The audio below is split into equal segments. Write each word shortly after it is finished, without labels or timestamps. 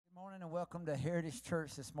morning and welcome to Heritage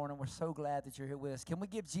Church this morning. We're so glad that you're here with us. Can we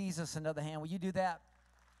give Jesus another hand? Will you do that?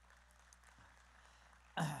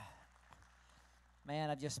 Man,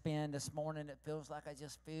 I've just been this morning. It feels like I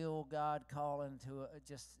just feel God calling to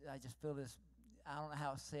I just feel this, I don't know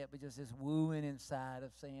how to say it, but just this wooing inside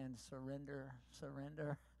of saying surrender,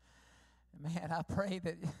 surrender. Man, I pray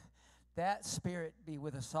that that spirit be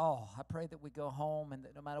with us all. I pray that we go home and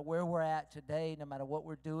that no matter where we're at today, no matter what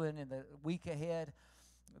we're doing in the week ahead,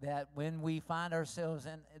 that when we find ourselves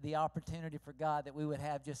in the opportunity for God, that we would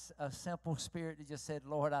have just a simple spirit that just said,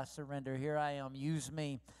 Lord, I surrender. Here I am. Use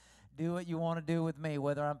me. Do what you want to do with me,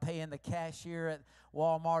 whether I'm paying the cashier at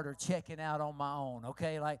Walmart or checking out on my own,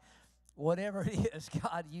 okay? Like, whatever it is,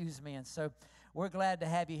 God, use me. And so we're glad to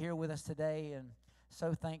have you here with us today and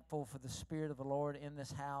so thankful for the Spirit of the Lord in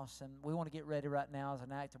this house. And we want to get ready right now as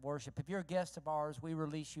an act of worship. If you're a guest of ours, we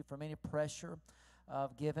release you from any pressure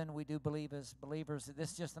of giving. We do believe as believers that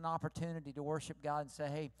this is just an opportunity to worship God and say,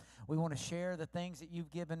 hey, we want to share the things that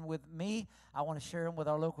you've given with me. I want to share them with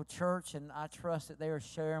our local church, and I trust that they are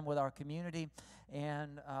sharing with our community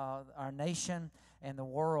and our nation and the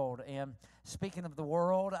world. And speaking of the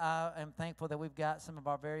world, I am thankful that we've got some of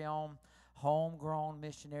our very own homegrown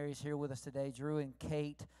missionaries here with us today, Drew and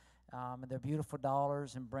Kate, and their beautiful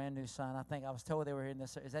daughters and brand new son. I think I was told they were here in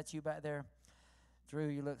this. Is that you back there? Drew,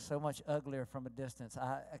 you look so much uglier from a distance.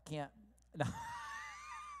 I can't. No.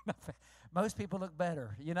 Most people look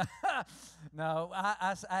better, you know. No,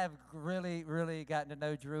 I have really gotten to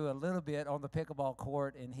know Drew a little bit on the pickleball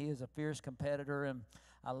court, and he is a fierce competitor, and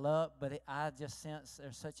I just sense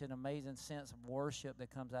there's such an amazing sense of worship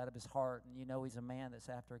that comes out of his heart, and you know he's a man that's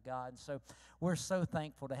after God. And so we're so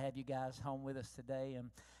thankful to have you guys home with us today, and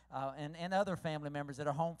other family members that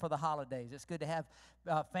are home for the holidays. It's good to have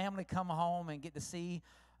family come home and get to see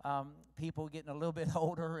people getting a little bit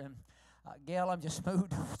older. And Gail, I'm just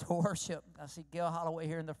moved to worship. I see Gail Holloway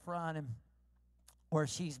here in the front, and where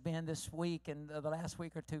she's been this week and the last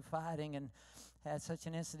week or two fighting and had such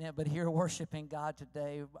an incident, but here worshiping God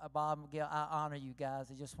today. Bob and Gail, I honor you guys.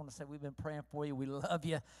 I just want to say we've been praying for you. We love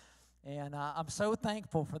you. And I'm so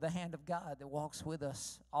thankful for the hand of God that walks with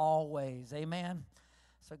us always. Amen.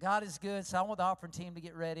 So God is good. So I want the offering team to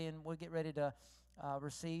get ready, and we'll get ready to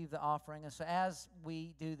receive the offering. And so as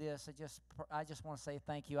we do this, I just want to say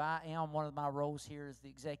thank you. I am one of my roles here as the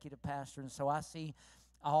executive pastor, and so I see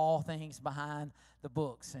all things behind the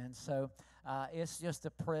books. And so it's just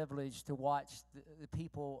a privilege to watch the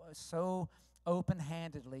people so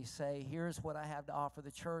open-handedly say, here's what I have to offer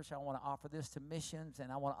the church. I want to offer this to missions,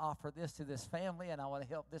 and I want to offer this to this family, and I want to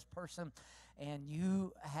help this person. And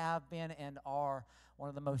you have been and are one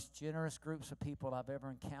of the most generous groups of people I've ever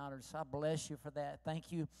encountered. So I bless you for that.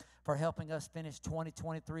 Thank you for helping us finish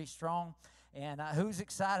 2023 strong. And who's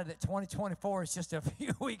excited that 2024 is just a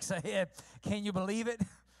few weeks ahead? Can you believe it?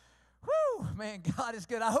 Whew, man, God is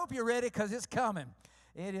good. I hope you're ready because it's coming.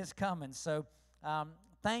 It is coming. So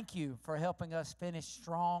thank you for helping us finish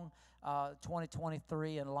strong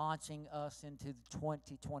 2023 and launching us into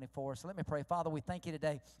 2024. So let me pray. Father, we thank you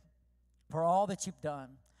today for all that you've done.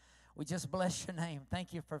 We just bless your name.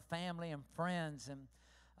 Thank you for family and friends, and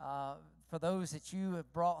for those that you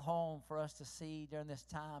have brought home for us to see during this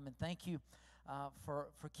time. And thank you for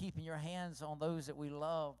keeping your hands on those that we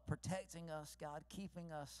love, protecting us, God,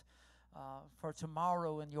 keeping us for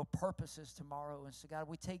tomorrow and your purposes tomorrow. And so, God,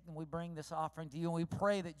 we take and we bring this offering to you, and we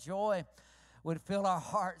pray that joy would fill our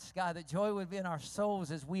hearts, God, that joy would be in our souls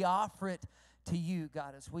as we offer it to you,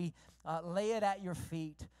 God, as we lay it at your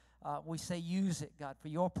feet. We say use it, God, for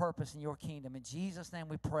your purpose and your kingdom. In Jesus' name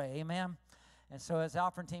we pray, amen. And so as the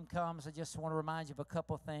offering team comes, I just want to remind you of a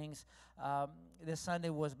couple of things. This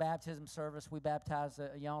Sunday was baptism service. We baptized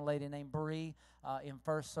a young lady named Bree in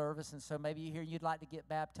first service. And so maybe you're here and you'd like to get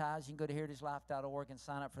baptized. You can go to heritagelife.org and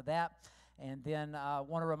sign up for that. And then I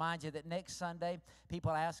want to remind you that next Sunday,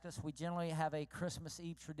 people ask us, we generally have a Christmas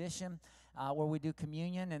Eve tradition where we do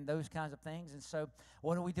communion and those kinds of things. And so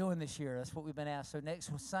what are we doing this year? That's what we've been asked. So next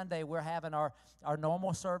Sunday, we're having our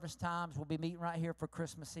normal service times. We'll be meeting right here for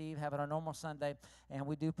Christmas Eve, having our normal Sunday. And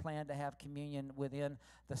we do plan to have communion within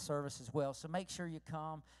the service as well. So make sure you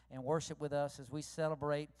come and worship with us as we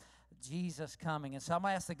celebrate Jesus coming. And so I'm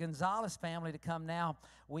going to ask the Gonzalez family to come now.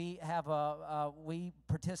 We have we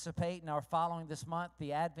participate and are following this month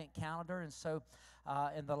the Advent calendar. And so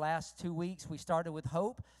in the last 2 weeks, we started with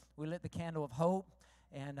hope. We lit the candle of hope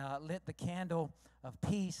and lit the candle of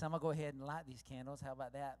peace. I'm going to go ahead and light these candles. How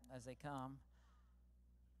about that as they come?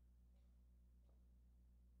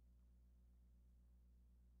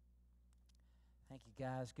 Thank you,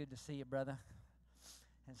 guys. Good to see you, brother.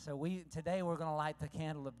 And so today we're going to light the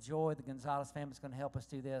candle of joy. The Gonzalez family is going to help us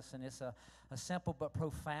do this, and it's a simple but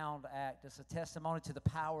profound act. It's a testimony to the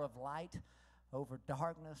power of light over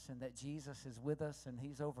darkness, and that Jesus is with us, and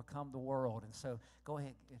he's overcome the world. And so go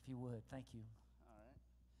ahead, if you would. Thank you. All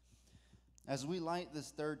right. As we light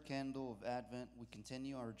this third candle of Advent, we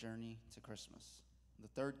continue our journey to Christmas. The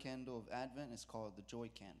third candle of Advent is called the Joy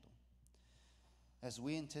Candle. As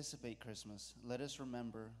we anticipate Christmas, let us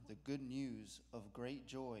remember the good news of great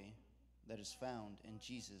joy that is found in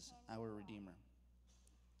Jesus, our Redeemer.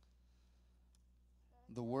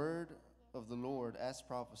 The word of the Lord as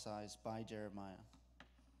prophesied by Jeremiah.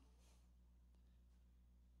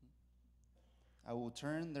 I will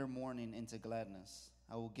turn their mourning into gladness.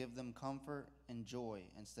 I will give them comfort and joy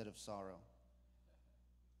instead of sorrow.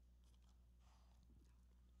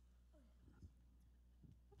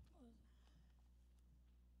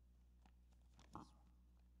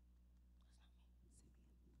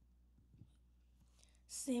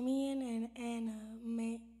 Simeon and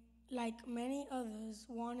Anna, like many others,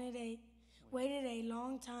 waited a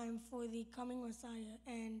long time for the coming Messiah,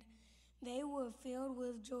 and they were filled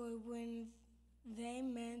with joy when they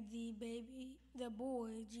met the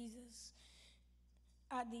boy Jesus,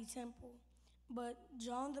 at the temple. But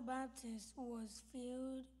John the Baptist was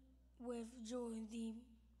filled with joy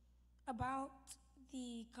about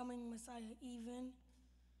the coming Messiah, even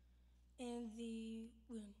in the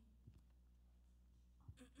womb.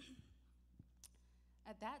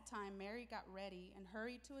 At that time, Mary got ready and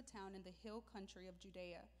hurried to a town in the hill country of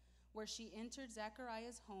Judea, where she entered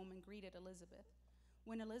Zechariah's home and greeted Elizabeth.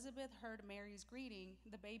 When Elizabeth heard Mary's greeting,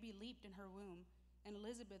 the baby leaped in her womb, and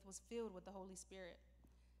Elizabeth was filled with the Holy Spirit.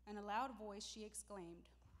 In a loud voice, she exclaimed,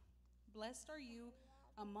 "Blessed are you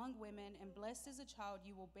among women, and blessed is the child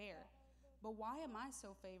you will bear. But why am I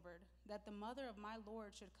so favored, that the mother of my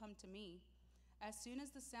Lord should come to me? As soon as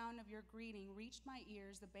the sound of your greeting reached my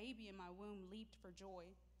ears, the baby in my womb leaped for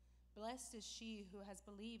joy. Blessed is she who has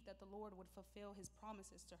believed that the Lord would fulfill his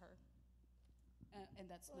promises to her." And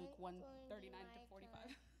that's Luke 1:39 to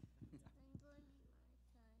 45.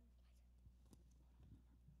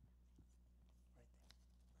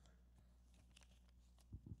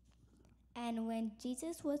 And when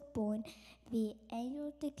Jesus was born, the angel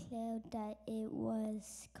declared that it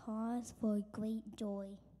was cause for great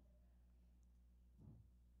joy.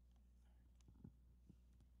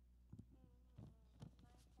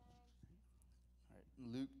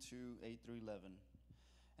 Luke 2:8-11.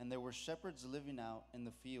 And there were shepherds living out in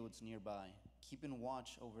the fields nearby, keeping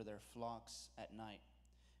watch over their flocks at night.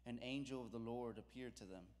 An angel of the Lord appeared to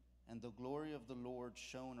them, and the glory of the Lord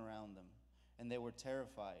shone around them, and they were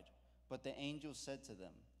terrified. But the angel said to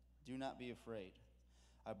them, "Do not be afraid.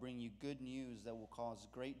 I bring you good news that will cause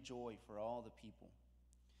great joy for all the people.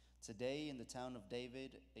 Today in the town of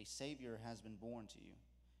David, a Savior has been born to you.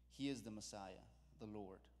 He is the Messiah, the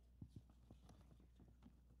Lord."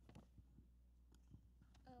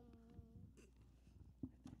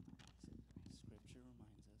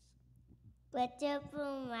 Scripture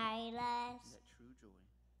reminds us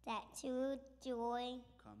that true joy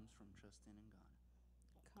comes from trusting in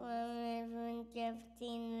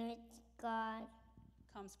God.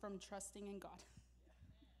 Comes from trusting in God.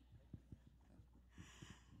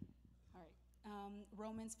 All right.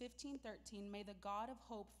 Romans 15:13. May the God of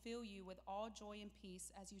hope fill you with all joy and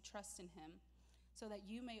peace as you trust in him, so that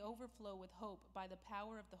you may overflow with hope by the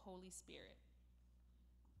power of the Holy Spirit.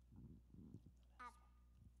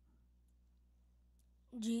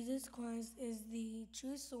 Jesus Christ is the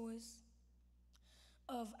true source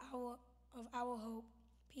of our hope,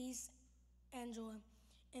 peace, and joy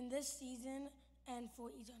in this season and for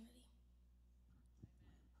eternity.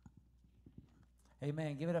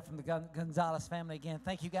 Amen. Give it up from the Gonzalez family again.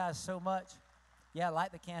 Thank you guys so much. Yeah,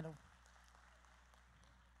 light the candle.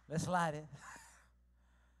 Let's light it.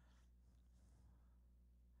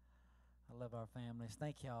 I love our families.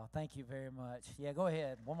 Thank y'all. Thank you very much. Yeah, go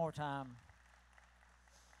ahead. One more time.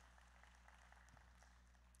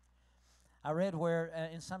 I read where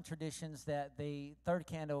in some traditions that the third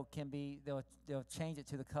candle can be, they'll change it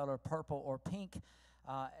to the color purple or pink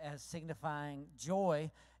as signifying joy.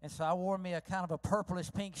 And so I wore me a kind of a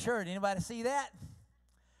purplish pink shirt. Anybody see that?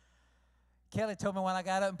 Kelly told me when I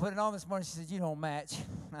got up and put it on this morning, she said, "You don't match."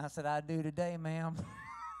 I said, "I do today, ma'am."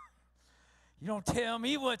 You don't tell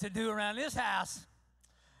me what to do around this house.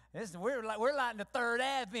 We're like in the third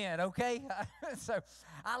Advent, okay? So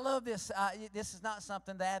I love this. This is not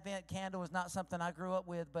something, the Advent candle is not something I grew up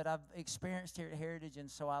with, but I've experienced here at Heritage,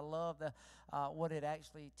 and so I love what it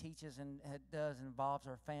actually teaches and does, involves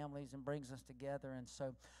our families and brings us together. And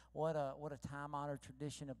so what a time-honored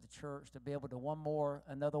tradition of the church to be able to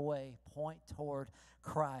another way point toward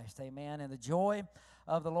Christ, amen, and the joy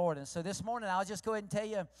of the Lord. And so this morning, I'll just go ahead and tell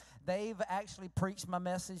you, they've actually preached my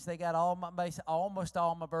message. They got almost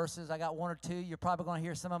all my verses. I got one or two. You're probably going to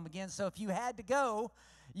hear some of them again. So if you had to go,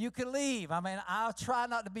 you could leave. I mean, I'll try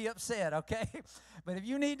not to be upset, okay? But if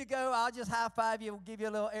you need to go, I'll just high five you, give you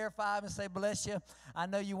a little air five and say, bless you. I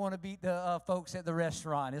know you want to beat the folks at the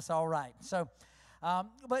restaurant. It's all right. So,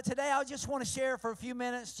 but today I just want to share for a few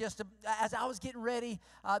minutes, as I was getting ready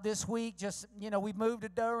this week, we moved to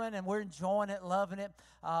Durham and we're enjoying it, loving it.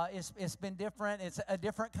 It's been different. It's a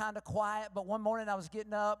different kind of quiet, but one morning I was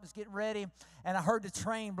getting ready, and I heard the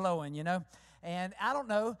train blowing, And I don't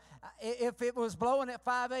know, if it was blowing at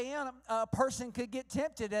 5 a.m., a person could get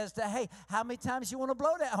tempted as to, hey, how many times you want to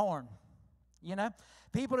blow that horn?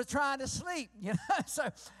 People are trying to sleep, So,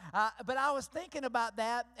 but I was thinking about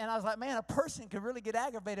that, and I was like, man, a person could really get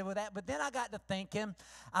aggravated with that. But then I got to thinking,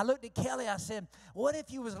 I looked at Kelly, I said, what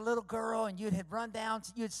if you was a little girl and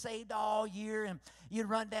you'd saved all year, and you'd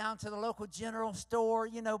run down to the local general store,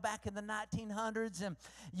 back in the 1900s, and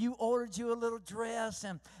you ordered you a little dress,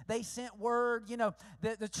 and they sent word,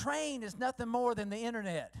 that the train is nothing more than the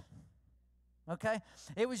internet. Okay?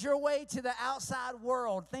 It was your way to the outside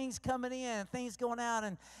world, things coming in, things going out,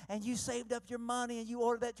 and you saved up your money, and you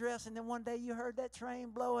ordered that dress, and then one day you heard that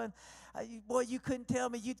train blowing. You couldn't tell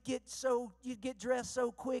me. You'd get dressed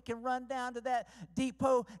so quick and run down to that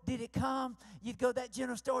depot. Did it come? You'd go to that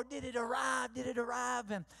general store. Did it arrive? Did it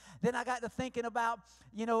arrive? And then I got to thinking about,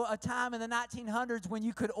 a time in the 1900s when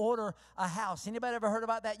you could order a house. Anybody ever heard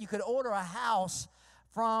about that? You could order a house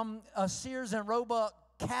from a Sears and Roebuck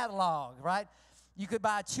catalog, right? You could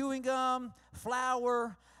buy chewing gum,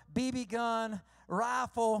 flour, BB gun,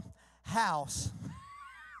 rifle, house.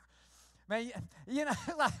 Man,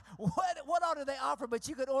 like what all do they offer? But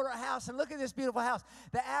you could order a house, and look at this beautiful house.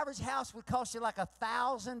 The average house would cost you like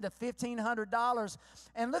 $1,000 to $1,500,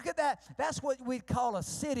 and look at that. That's what we'd call a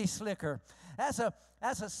city slicker. That's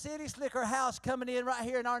a city slicker house coming in right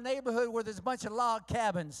here in our neighborhood where there's a bunch of log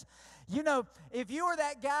cabins. If you were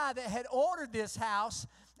that guy that had ordered this house,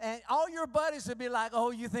 and all your buddies would be like, oh,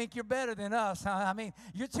 you think you're better than us, huh? I mean,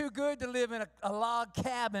 you're too good to live in a log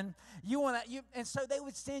cabin. And so they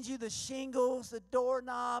would send you the shingles, the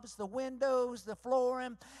doorknobs, the windows, the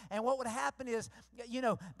flooring. And what would happen is,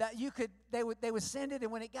 that they would send it,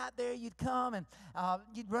 and when it got there, you'd come and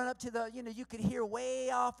you'd run up to you could hear way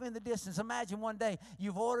off in the distance. Imagine one day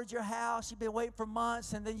you've ordered your house, you've been waiting for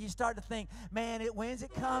months, and then you start to think, man, when's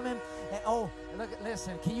it coming? And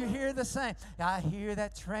listen, can you hear the same? I hear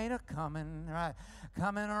that train a-coming, right,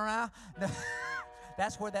 coming around.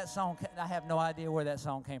 That's where that song, I have no idea where that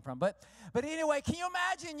song came from. But anyway, can you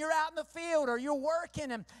imagine you're out in the field or you're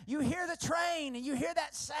working and you hear the train and you hear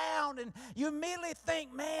that sound and you immediately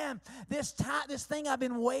think, man, this thing I've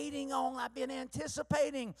been waiting on, I've been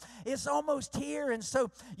anticipating, it's almost here. And so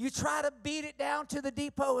you try to beat it down to the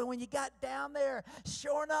depot, and when you got down there,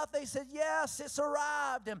 sure enough, they said, yes, it's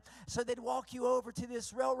arrived. And so they'd walk you over to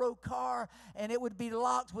this railroad car, and it would be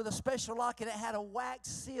locked with a special lock, and it had a wax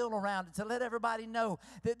seal around it to let everybody know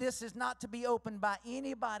that this is not to be opened by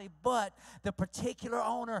anybody but the particular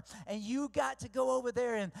owner. And you got to go over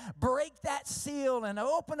there and break that seal and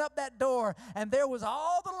open up that door, and there was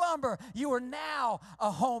all the lumber. You were now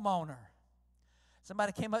a homeowner.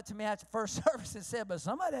 Somebody came up to me after first service and said, but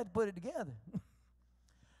somebody had to put it together.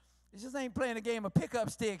 It just ain't playing a game of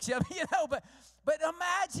pickup sticks, but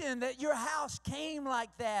imagine that your house came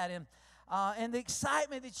like that, and the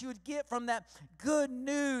excitement that you would get from that good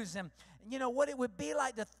news, and what it would be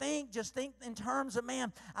like to think in terms of,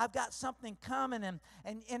 man, I've got something coming, and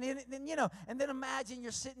then imagine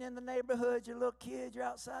you're sitting in the neighborhood, your little kid, you're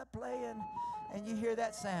outside playing, and you hear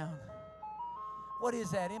that sound. What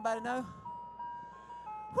is that? Anybody know?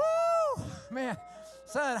 Woo! Man,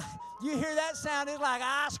 son, you hear that sound, it's like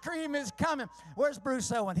ice cream is coming. Where's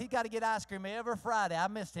Bruce Owen? He's got to get ice cream every Friday. I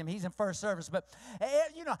missed him. He's in first service. But,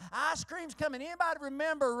 ice cream's coming. Anybody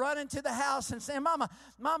remember running to the house and saying, Mama,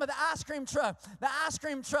 the ice cream truck.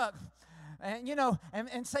 And,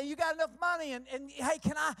 and say, you got enough money? And hey,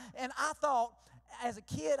 can I? And I thought, as a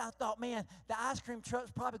kid, man, the ice cream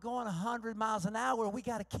truck's probably going 100 miles an hour. We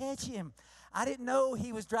got to catch him. I didn't know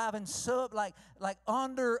he was driving like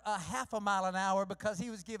under a half a mile an hour, because he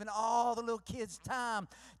was giving all the little kids time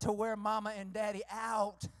to wear Mama and Daddy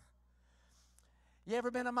out. You ever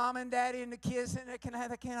been a mom and daddy and the kids sitting there, can I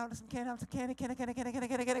have some candy?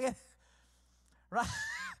 Right?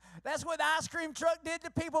 That's what the ice cream truck did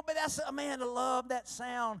to people, but that's, man, I love that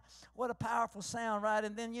sound. What a powerful sound, right?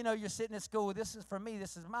 And then, you're sitting at school. This is for me.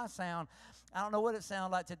 This is my sound. I don't know what it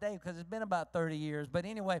sounds like today because it's been about 30 years. But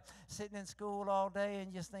anyway, sitting in school all day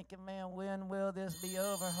and just thinking, man, when will this be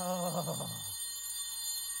over? Oh.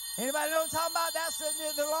 Anybody know what I'm talking about? That's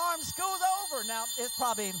the alarm. School's over. Now,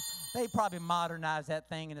 they probably modernized that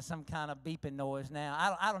thing into some kind of beeping noise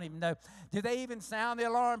now. I don't even know. Do they even sound the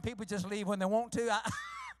alarm? People just leave when they want to.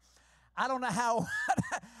 I don't know how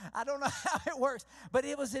it works, but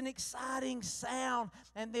it was an exciting sound.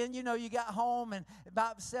 And then you got home, and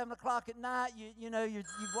about 7 o'clock at night,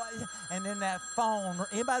 and then that phone.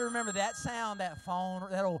 Anybody remember that sound? That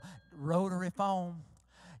phone, that old rotary phone,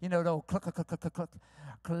 the old click, click, click, click, click,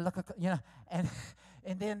 click, click,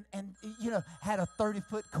 and then had a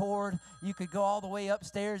 30-foot cord. You could go all the way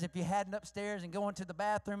upstairs if you had an upstairs, and go into the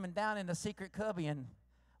bathroom and down in the secret cubby. And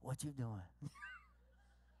what you doing?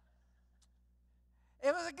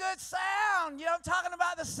 It was a good sound. I'm talking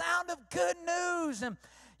about the sound of good news and,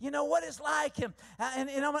 what it's like. And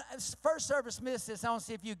I'm gonna, first service missed this. I want to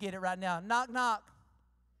see if you get it right now. Knock, knock.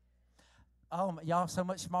 Oh, y'all so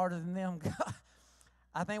much smarter than them.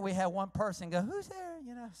 I think we had one person go, who's there?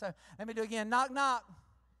 So let me do it again. Knock, knock.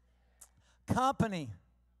 Company.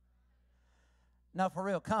 No, for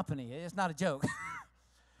real, company. It's not a joke.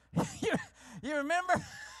 you remember?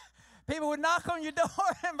 People would knock on your door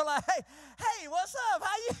and be like, hey, what's up?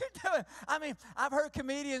 How you doing? I mean, I've heard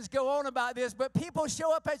comedians go on about this, but people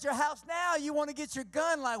show up at your house now. You want to get your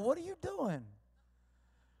gun, like, what are you doing?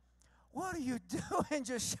 What are you doing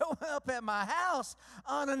just showing up at my house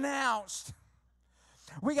unannounced?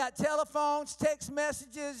 We got telephones, text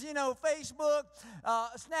messages, Facebook,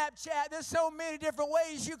 Snapchat. There's so many different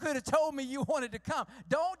ways you could have told me you wanted to come.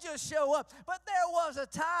 Don't just show up. But there was a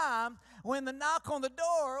time when the knock on the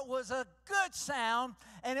door was a good sound,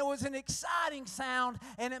 and it was an exciting sound,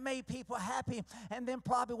 and it made people happy. And then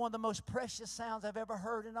probably one of the most precious sounds I've ever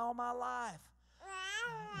heard in all my life.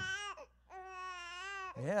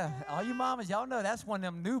 Yeah, all you mamas, y'all know that's one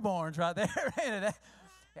of them newborns right there.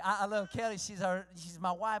 I love Kelly. She's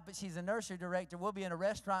my wife, but she's a nursery director. We'll be in a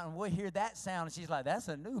restaurant, and we'll hear that sound, and she's like, that's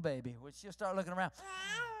a new baby. She'll start looking around.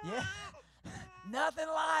 Yeah. Nothing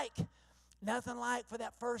like for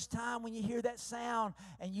that first time when you hear that sound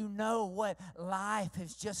and you know what life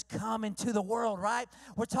has just come into the world, right?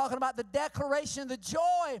 We're talking about the declaration, the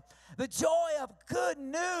joy of good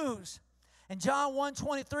news. In John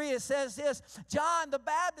 1:23, it says this. John the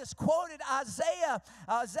Baptist quoted Isaiah.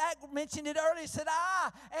 Zach mentioned it earlier. He said, I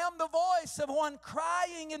am the voice of one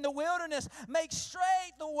crying in the wilderness. Make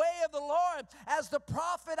straight the way of the Lord. As the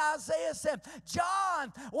prophet Isaiah said,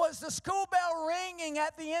 John was the school bell ringing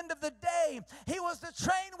at the end of the day. He was the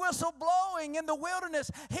train whistle blowing in the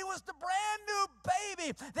wilderness. He was the brand new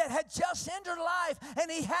baby that had just entered life,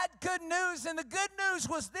 and he had good news. And the good news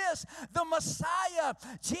was this: the Messiah,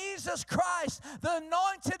 Jesus Christ, the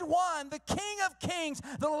anointed one, the King of kings,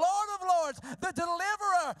 the Lord of lords, the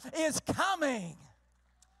deliverer is coming.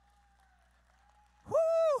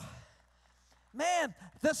 Woo! Man,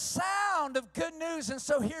 the sound of good news. And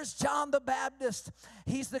so here's John the Baptist.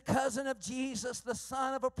 He's the cousin of Jesus, the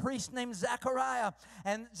son of a priest named Zechariah.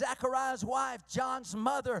 And Zechariah's wife, John's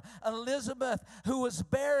mother, Elizabeth, who was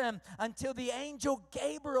barren until the angel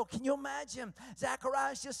Gabriel. Can you imagine?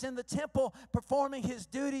 Zechariah's just in the temple performing his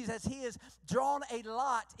duties as he has drawn a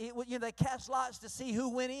lot. They cast lots to see who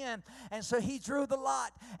went in. And so he drew the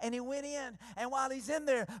lot, and he went in. And while he's in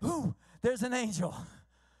there, there's an angel.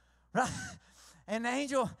 Right? And the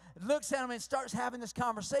angel looks at him and starts having this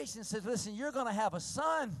conversation and says, listen, you're going to have a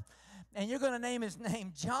son, and you're going to name his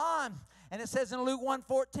name John. And it says in Luke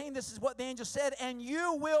 1:14, this is what the angel said, and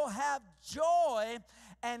you will have joy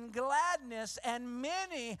and gladness, and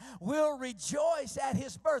many will rejoice at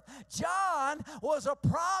his birth. John was a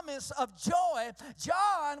promise of joy.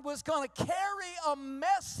 John was going to carry a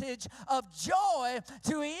message of joy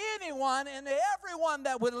to anyone and everyone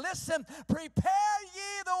that would listen. Prepare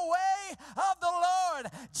ye the way of the Lord.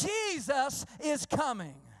 Jesus is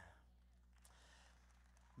coming.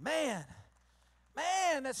 Man,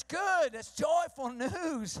 that's good. That's joyful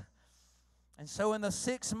news. And so in the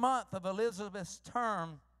 6th month of Elizabeth's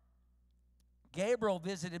term, Gabriel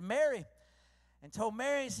visited Mary and told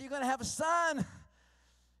Mary, so you're going to have a son.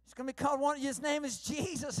 He's going to be called his name is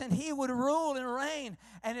Jesus, and he would rule and reign,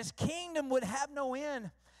 and his kingdom would have no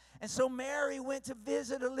end. And so Mary went to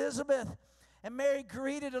visit Elizabeth, and Mary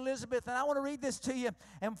greeted Elizabeth. And I want to read this to you.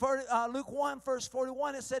 And for Luke 1, verse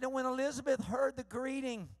 41, it said, and when Elizabeth heard the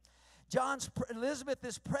greeting, Elizabeth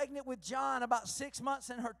is pregnant with John, about 6 months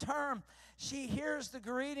in her term. She hears the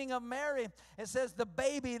greeting of Mary. It says the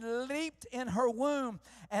baby leaped in her womb,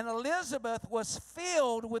 and Elizabeth was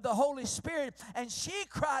filled with the Holy Spirit, and she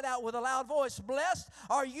cried out with a loud voice, "Blessed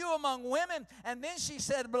are you among women." And then she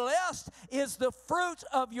said, "Blessed is the fruit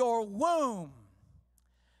of your womb."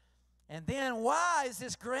 And then, why is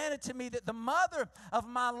this granted to me, that the mother of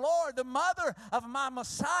my Lord, the mother of my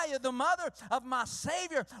Messiah, the mother of my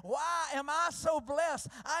Savior, why am I so blessed?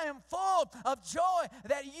 I am full of joy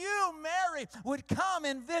that you, Mary, would come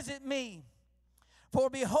and visit me. For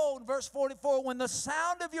behold, verse 44, when the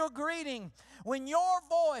sound of your greeting, when your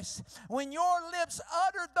voice, when your lips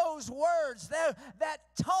uttered those words, that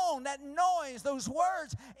tone, that noise, those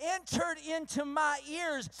words entered into my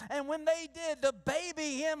ears. And when they did, the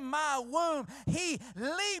baby in my womb, he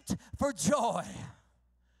leaped for joy.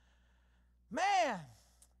 Man,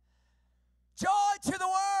 joy to the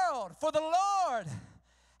world, for the Lord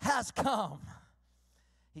has come.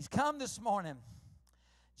 He's come this morning.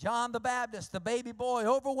 John the Baptist, the baby boy,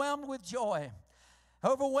 overwhelmed with joy,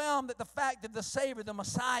 overwhelmed at the fact that the Savior, the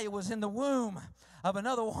Messiah, was in the womb of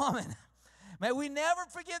another woman. May we never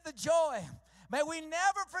forget the joy. May we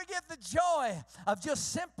never forget the joy of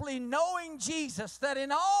just simply knowing Jesus, that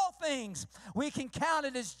in all things we can count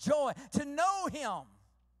it as joy to know Him.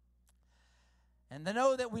 And to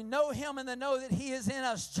know that we know Him, and to know that He is in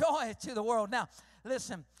us, joy to the world. Now,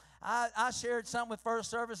 listen. I shared something with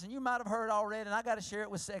first service, and you might have heard already, and I got to share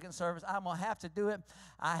it with second service. I'm going to have to do it.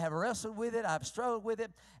 I have wrestled with it. I've struggled with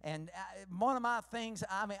it. And one of my things,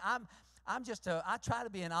 I try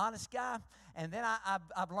to be an honest guy, and then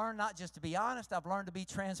I've learned not just to be honest, I've learned to be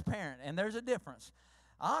transparent, and there's a difference.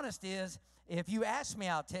 Honest is, if you ask me,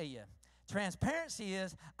 I'll tell you. Transparency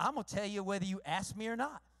is, I'm going to tell you whether you ask me or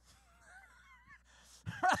not.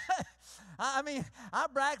 Right? I mean, I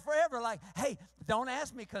brag forever, like, hey, don't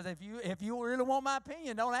ask me, because if you really want my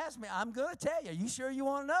opinion, don't ask me. I'm going to tell you. You sure you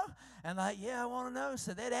want to know? And like, yeah, I want to know.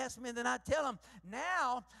 So they'd ask me, and then I'd tell them.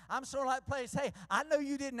 Now, I'm sort of like, place, hey, I know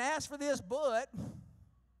you didn't ask for this, but.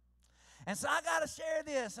 And so I got to share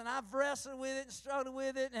this, and I've wrestled with it and struggled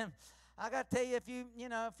with it, and I got to tell you,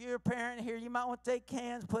 if you're a parent here, you might want to take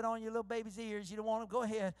cans, put on your little baby's ears. You don't want to go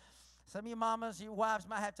ahead. Some of your mamas, your wives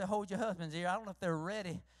might have to hold your husband's ear. I don't know if they're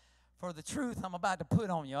ready for the truth I'm about to put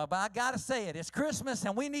on you, but I got to say it. It's Christmas,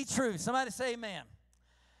 and we need truth. Somebody say amen.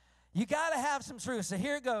 You got to have some truth. So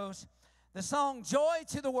here it goes. The song, Joy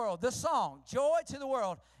to the World. The song, Joy to the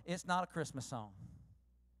World, it's not a Christmas song.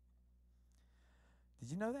 Did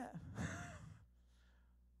you know that?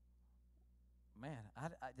 Man,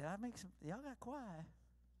 did I make some, y'all got quiet.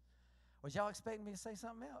 Was y'all expecting me to say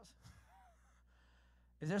something else?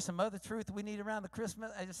 Is there some other truth we need around the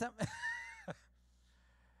Christmas? Is there something?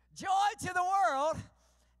 Joy to the World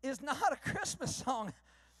is not a Christmas song.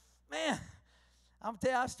 Man, I'm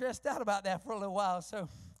telling you, I stressed out about that for a little while. So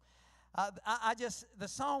the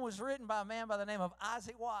song was written by a man by the name of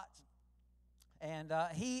Isaac Watts. And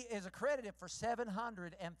he is accredited for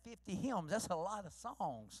 750 hymns. That's a lot of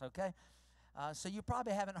songs, okay? So you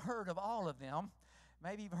probably haven't heard of all of them.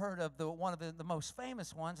 Maybe you've heard of one of the most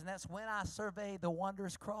famous ones, and that's When I Survey the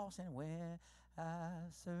Wondrous Cross, and When I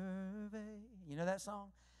Survey. You know that song?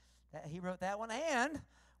 He wrote that one, and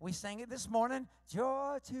we sang it this morning,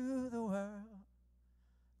 Joy to the world,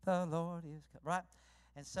 the Lord is come. Right?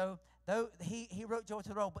 And so though he wrote Joy to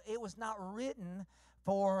the World, but it was not written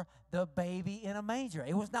for the baby in a manger.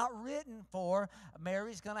 It was not written for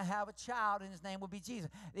Mary's going to have a child and his name will be Jesus.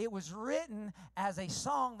 It was written as a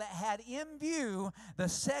song that had in view the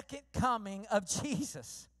second coming of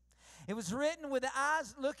Jesus. It was written with the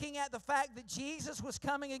eyes looking at the fact that Jesus was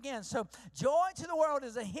coming again. So Joy to the World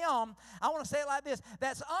is a hymn, I want to say it like this,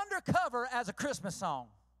 that's undercover as a Christmas song.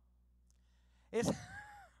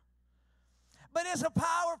 But it's a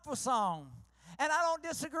powerful song. And I don't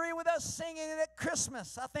disagree with us singing it at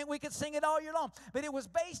Christmas. I think we could sing it all year long. But it was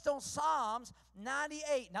based on Psalms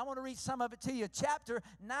 98. And I want to read some of it to you. Chapter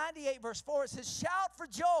 98, verse 4, it says, Shout for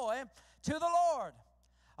joy to the Lord.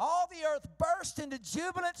 All the earth burst into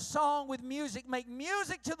jubilant song with music. Make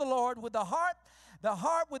music to the Lord with the harp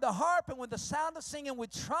with the harp, and with the sound of singing,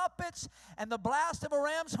 with trumpets and the blast of a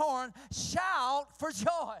ram's horn. Shout for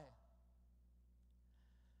joy.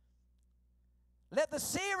 Let the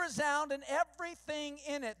sea resound and everything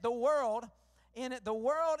in it, the world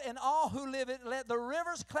and all who live it. Let the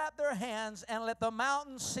rivers clap their hands and let the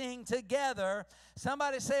mountains sing together.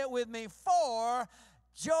 Somebody say it with me, for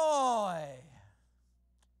joy.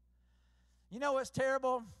 You know what's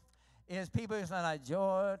terrible? Is people who say like,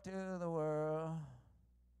 joy to the world.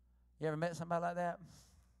 You ever met somebody like that?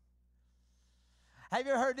 Have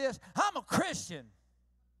you ever heard this? I'm a Christian.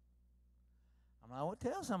 I'm like, well,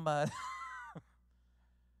 tell somebody.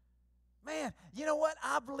 Man, you know what?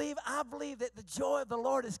 I believe that the joy of the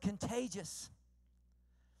Lord is contagious.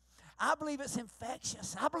 I believe it's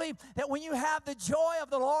infectious. I believe that when you have the joy of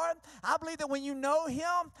the Lord, I believe that when you know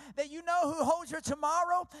Him, that you know who holds your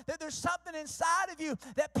tomorrow, that there's something inside of you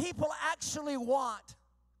that people actually want.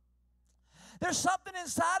 There's something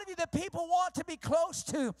inside of you that people want to be close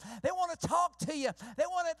to. They want to talk to you.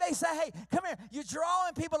 They say, hey, come here. You're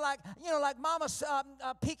drawing people like Mama's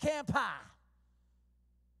pecan pie.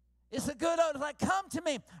 It's a good odor. Like, come to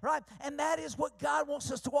me, right? And that is what God wants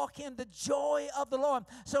us to walk in, the joy of the Lord.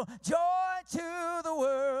 So, joy to the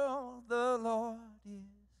world, the Lord is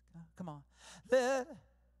God. Come on. Let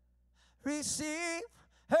receive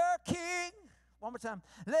her King. One more time.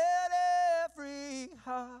 Let every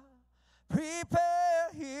heart prepare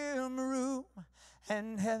Him room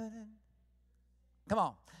and heaven. Come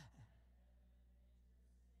on.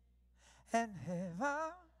 And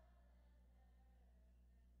heaven.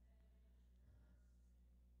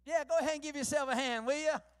 Yeah, go ahead and give yourself a hand, will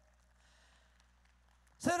you?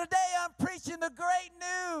 So today I'm preaching the great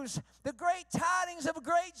news, the great tidings of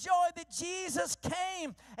great joy that Jesus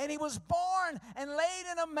came and He was born and laid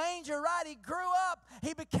in a manger, right? He grew up.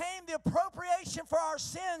 He became the appropriation for our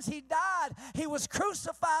sins. He died. He was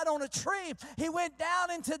crucified on a tree. He went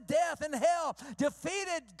down into death and hell,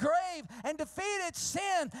 defeated grave and defeated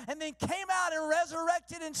sin, and then came out and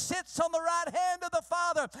resurrected and sits on the right hand of the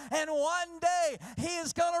Father. And one day He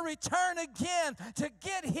is going to return again to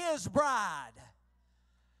get His bride.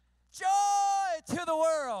 Joy to the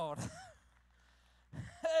world.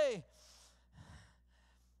 Hey,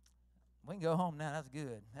 we can go home now. That's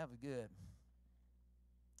good. That was good.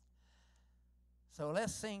 So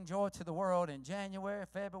let's sing joy to the world in January,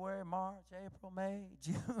 February, March, April, May,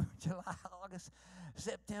 June, July, August,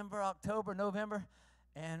 September, October, November,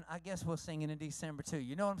 and I guess we'll sing it in December too.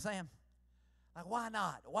 You know what I'm saying? Like, why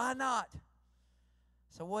not? Why not?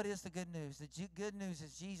 So what is the good news? The good news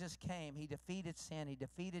is Jesus came. He defeated sin. He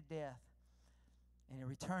defeated death. And He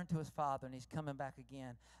returned to His Father, and He's coming back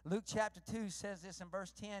again. Luke chapter 2 says this in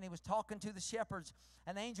verse 10. He was talking to the shepherds.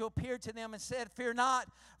 An angel appeared to them and said, fear not,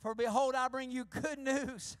 for behold, I bring you good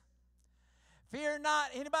news. Fear not.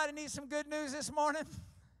 Anybody need some good news this morning?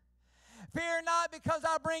 Fear not, because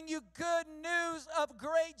I bring you good news of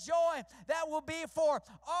great joy that will be for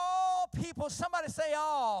all people. Somebody say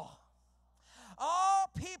all. All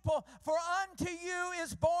people, for unto you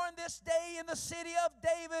is born this day in the city of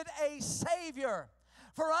David a Savior.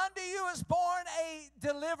 For unto you is born a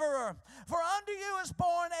deliverer. For unto you is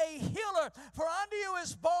born a healer. For unto you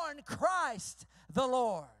is born Christ the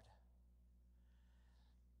Lord.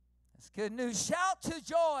 That's good news. Shout to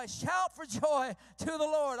joy. Shout for joy to the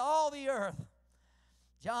Lord, all the earth.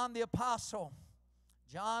 John the Apostle,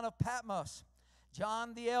 John of Patmos,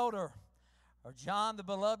 John the Elder, or John, the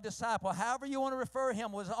beloved disciple, however you want to refer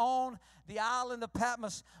him, was on the island of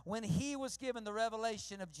Patmos when he was given the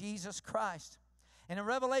revelation of Jesus Christ. And in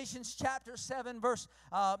Revelation chapter 7, verse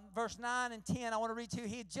 9 and 10, I want to read to you.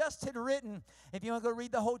 He just had written, if you want to go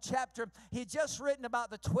read the whole chapter, he had just written about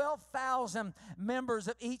the 12,000 members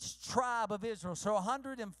of each tribe of Israel. So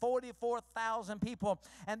 144,000 people.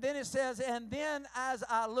 And then it says, and then as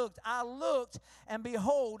I looked, and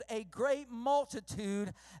behold, a great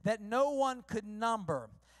multitude that no one could number.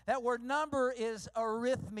 That word number is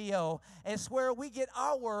arithmio. It's where we get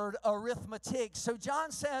our word arithmetic. So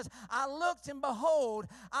John says, I looked and behold,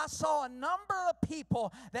 I saw a number of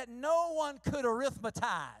people that no one could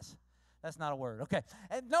arithmetize. That's not a word, okay.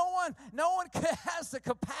 And no one has the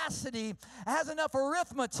capacity, has enough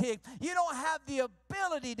arithmetic. You don't have the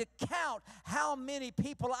ability to count how many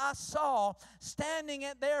people I saw standing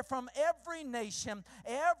there from every nation,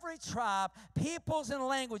 every tribe, peoples and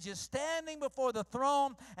languages, standing before the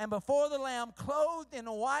throne and before the Lamb, clothed in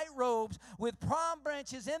white robes with palm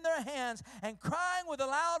branches in their hands and crying with a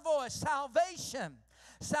loud voice, salvation.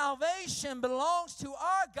 Salvation belongs to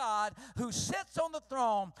our God who sits on the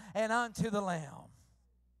throne and unto the Lamb.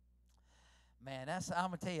 Man, I'm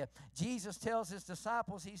going to tell you, Jesus tells His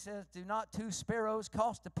disciples, He says, do not 2 sparrows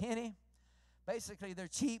cost a penny? Basically, they're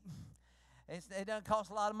cheap. It doesn't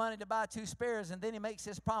cost a lot of money to buy 2 sparrows. And then He makes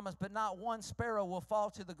this promise, but not one sparrow will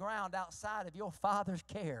fall to the ground outside of your Father's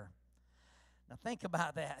care. Now think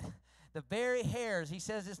about that. The very hairs, He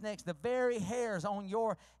says this next, the very hairs on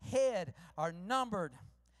your head are numbered,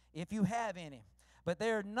 if you have any. But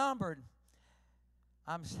they're numbered.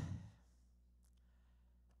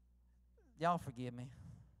 Y'all forgive me.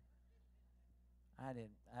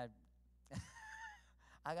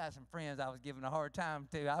 I got some friends I was giving a hard time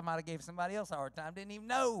to. I might have gave somebody else a hard time. Didn't even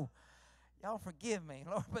know. Y'all forgive me,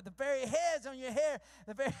 Lord. But the very hairs on your hair,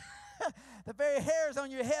 the very hairs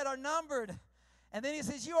on your head are numbered. And then he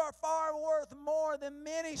says, you are far worth more than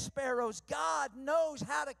many sparrows. God knows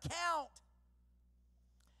how to count.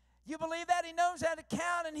 You believe that? He knows how to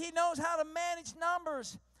count, and he knows how to manage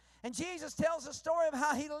numbers. And Jesus tells the story of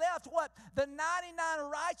how he left the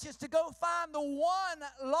 99 righteous to go find the one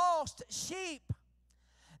lost sheep.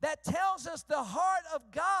 That tells us the heart of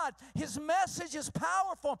God. His message is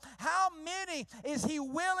powerful. How many is he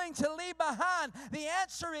willing to leave behind? The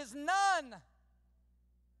answer is none.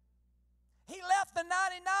 He left the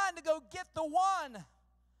 99 to go get the one.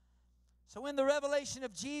 So in the revelation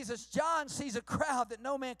of Jesus, John sees a crowd that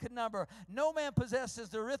no man could number. No man possesses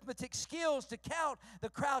the arithmetic skills to count the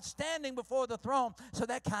crowd standing before the throne. So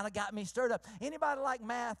that kind of got me stirred up. Anybody like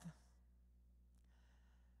math?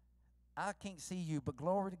 I can't see you, but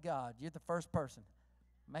glory to God, you're the first person.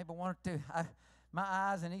 Maybe one or two. My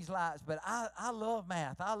eyes and these lights, but I love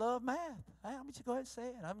math. I love math. I'm just go ahead and say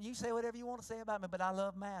it. You say whatever you want to say about me, but I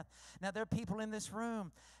love math. Now, there are people in this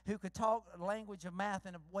room who could talk language of math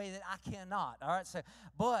in a way that I cannot. All right,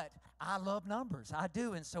 but I love numbers. I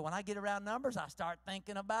do, and so when I get around numbers, I start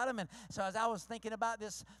thinking about them. And so as I was thinking about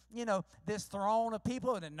this, this throne of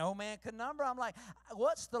people that no man could number, I'm like,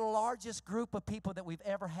 what's the largest group of people that we've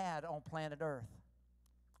ever had on planet Earth?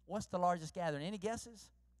 What's the largest gathering? Any guesses?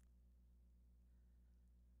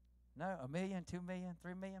 No, 1 million, 2 million,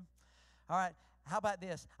 3 million? All right, how about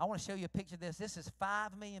this? I want to show you a picture of this. This is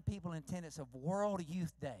 5 million people in attendance of World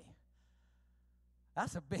Youth Day.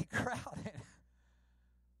 That's a big crowd.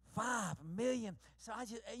 5 million. So I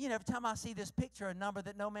just, every time I see this picture, a number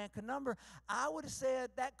that no man can number, I would have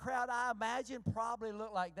said that crowd I imagine probably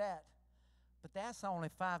looked like that. But that's only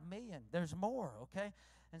 5 million. There's more, okay?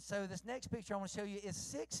 And so this next picture I want to show you is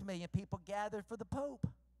 6 million people gathered for the Pope.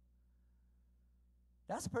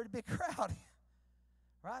 That's a pretty big crowd,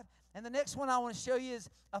 right? And the next one I want to show you is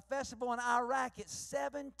a festival in Iraq. It's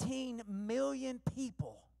 17 million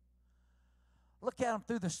people. Look at them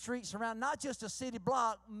through the streets around, not just a city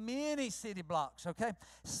block, many city blocks, okay?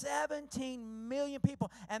 17 million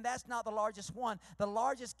people, and that's not the largest one. The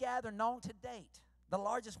largest gathering known to date, the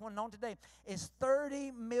largest one known to date, is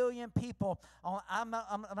 30 million people on, I'm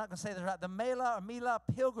not going to say this right, the Mela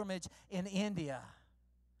pilgrimage in India.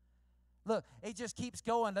 Look, it just keeps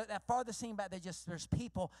going. That farthest scene back there, there's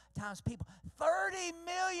people times people. 30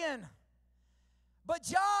 million. But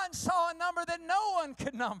John saw a number that no one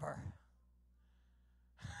could number.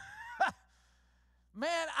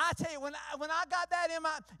 Man, I tell you, when I got that in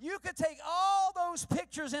you could take all those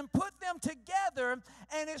pictures and put them together,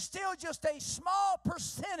 and it's still just a small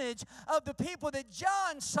percentage of the people that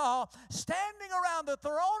John saw standing around the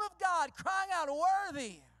throne of God crying out,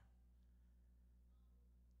 worthy.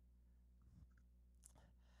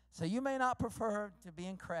 So you may not prefer to be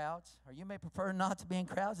in crowds, or you may prefer not to be in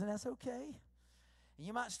crowds, and that's okay. And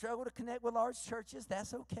you might struggle to connect with large churches.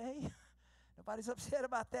 That's okay. Nobody's upset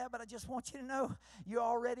about that, but I just want you to know you're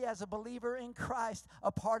already, as a believer in Christ,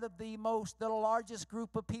 a part of the largest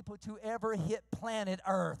group of people to ever hit planet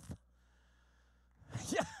Earth.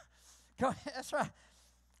 Yeah, go ahead. That's right.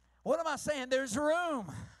 What am I saying? There's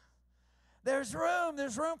room. There's room.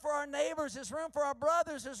 There's room for our neighbors. There's room for our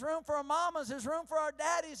brothers. There's room for our mamas. There's room for our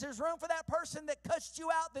daddies. There's room for that person that cussed you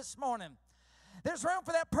out this morning. There's room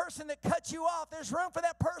for that person that cut you off. There's room for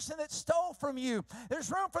that person that stole from you. There's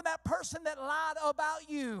room for that person that lied about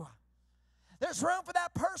you. There's room for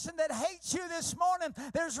that person that hates you this morning.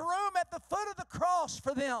 There's room at the foot of the cross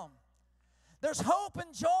for them. There's hope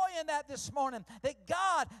and joy in that this morning, that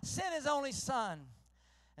God sent His only Son.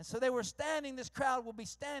 And so they were standing, this crowd will be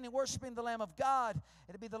standing, worshiping the Lamb of God.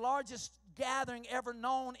 It'll be the largest gathering ever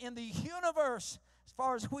known in the universe, as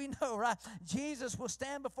far as we know, right? Jesus will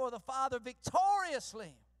stand before the Father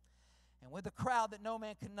victoriously and with a crowd that no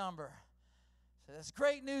man can number. So that's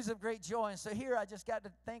great news of great joy. And so here I just got to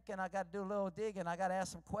thinking, I got to do a little digging. I got to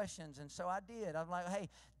ask some questions. And so I did. I'm like, hey,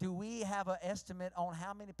 do we have an estimate on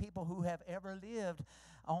how many people who have ever lived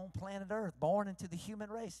on planet Earth, born into the human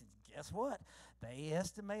race? And guess what? They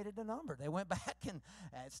estimated the number. They went back and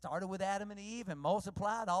it started with Adam and Eve and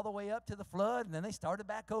multiplied all the way up to the flood, and then they started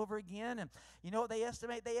back over again. And you know what they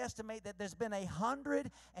estimate? They estimate that there's been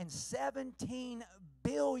 117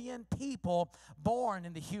 billion people born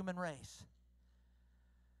in the human race.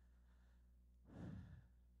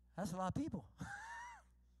 That's a lot of people.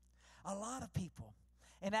 A lot of people.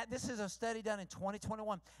 And this is a study done in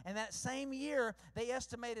 2021. And that same year, they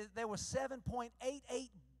estimated there were 7.88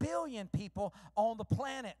 billion people on the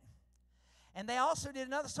planet. And they also did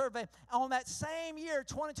another survey on that same year,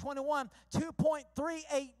 2021,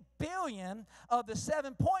 2.38 billion of the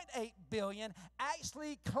 7.8 billion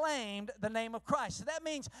actually claimed the name of Christ. So that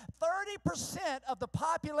means 30% of the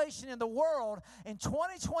population in the world in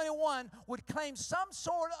 2021 would claim some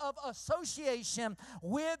sort of association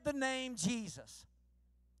with the name Jesus.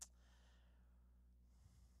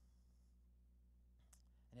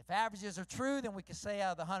 And if averages are true, then we could say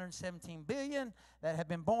out of the 117 billion that have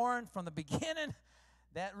been born from the beginning,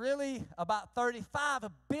 that really about 35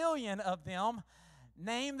 billion of them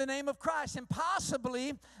name the name of Christ. And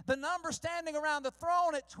possibly the number standing around the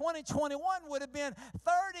throne at 2021 would have been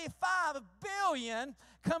 35 billion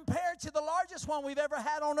compared to the largest one we've ever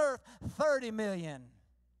had on earth, 30 million.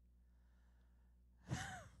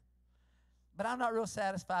 But I'm not real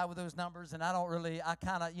satisfied with those numbers, and I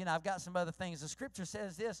kind of, I've got some other things. The Scripture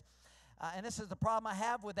says this, and this is the problem I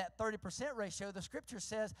have with that 30% ratio. The Scripture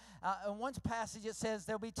says, in one passage it says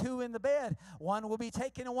there'll be 2 in the bed. One will be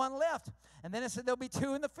taken and one left. And then it said there'll be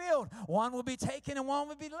 2 in the field. One will be taken and one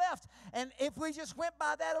will be left. And if we just went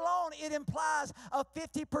by that alone, it implies a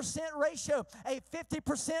 50% ratio, a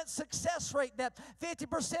 50% success rate, that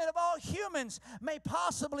 50% of all humans may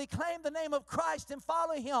possibly claim the name of Christ and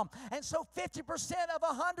follow Him. And so 50% of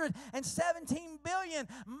 117 billion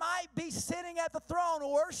might be sitting at the throne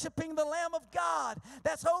worshiping the Lamb of God.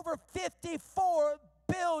 That's over 54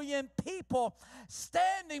 billion people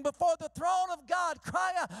standing before the throne of God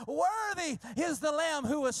crying out, worthy is the Lamb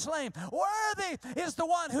who was slain. Worthy is the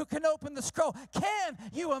one who can open the scroll. Can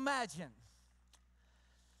you imagine?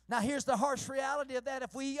 Now, here's the harsh reality of that.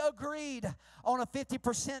 If we agreed on a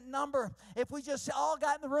 50% number, if we just all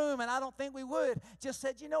got in the room, and I don't think we would, just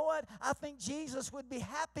said, you know what, I think Jesus would be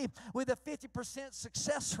happy with a 50%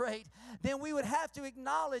 success rate, then we would have to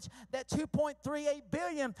acknowledge that 2.38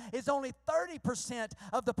 billion is only 30%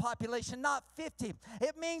 of the population, not 50.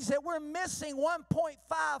 It means that we're missing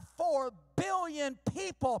 1.54 billion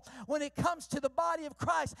people when it comes to the body of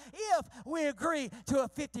Christ if we agree to a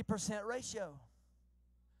 50% ratio.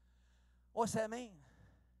 What's that mean?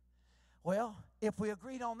 Well, if we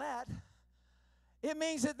agreed on that, it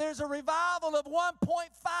means that there's a revival of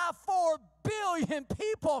 1.54 billion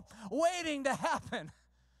people waiting to happen.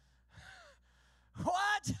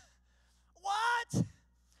 What?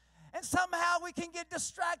 And somehow we can get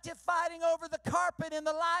distracted fighting over the carpet and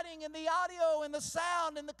the lighting and the audio and the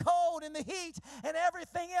sound and the cold and the heat and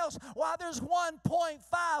everything else while there's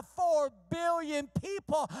 1.54 billion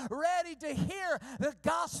people ready to hear the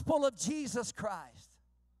gospel of Jesus Christ.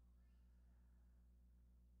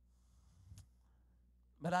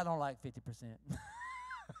 But I don't like 50%.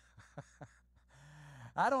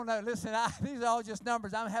 I don't know. Listen, these are all just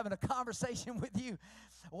numbers. I'm having a conversation with you.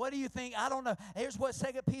 What do you think? I don't know. Here's what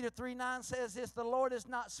 2 Peter 3:9 says this: the Lord is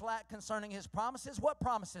not slack concerning His promises. What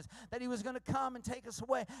promises? That He was going to come and take us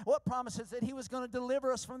away. What promises? That He was going to deliver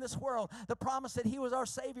us from this world. The promise that He was our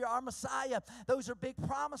Savior, our Messiah. Those are big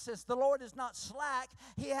promises. The Lord is not slack.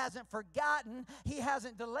 He hasn't forgotten. He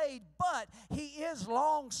hasn't delayed. But He is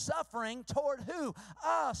long-suffering toward who?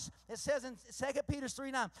 Us. It says in 2 Peter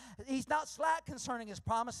 3:9, He's not slack concerning His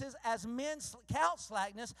promises, as men count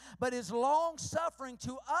slackness, but is long-suffering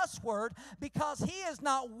to usward, because He is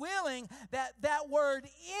not willing that that word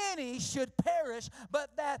any should perish,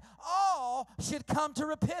 but that all should come to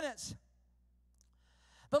repentance.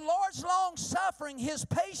 The Lord's long-suffering, His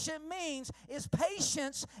patient means, is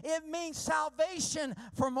patience. It means salvation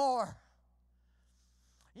for more.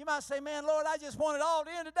 You might say, man, Lord, I just want it all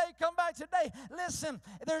to end today. Come back today. Listen,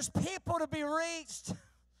 there's people to be reached.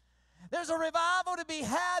 There's a revival to be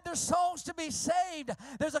had. There's souls to be saved.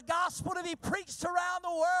 There's a gospel to be preached around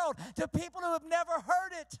the world to people who have never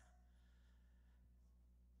heard it.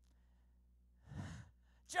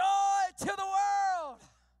 Joy to the world.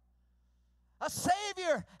 A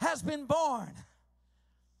Savior has been born.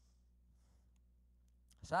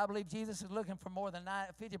 So I believe Jesus is looking for more than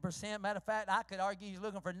 50%. Matter of fact, I could argue He's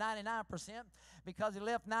looking for 99% because He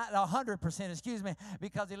left 100%,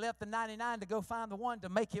 because He left the 99 to go find the one to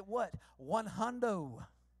make it what? 100.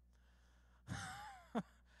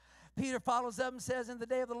 Peter follows up and says, in the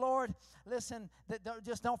day of the Lord, listen,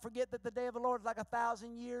 just don't forget that the day of the Lord is like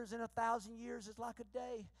 1,000 years, and 1,000 years is like a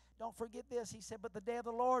day. don't forget this. He said, but the day of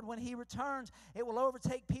the Lord, when he returns, it will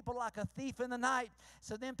overtake people like a thief in the night.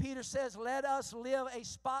 So then Peter says, let us live a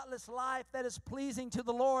spotless life that is pleasing to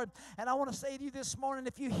the Lord. And I want to say to you this morning,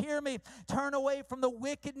 if you hear me, turn away from the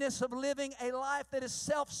wickedness of living a life that is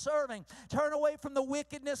self-serving. Turn away from the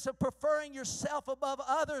wickedness of preferring yourself above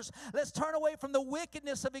others. Let's turn away from the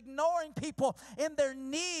wickedness of ignoring people in their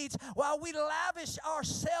needs while we lavish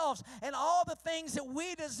ourselves and all the things that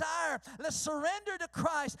we desire. Let's surrender to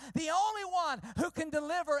Christ, the only one who can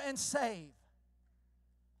deliver and save.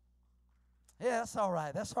 Yeah, that's all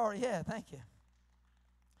right. That's all right. Yeah, thank you.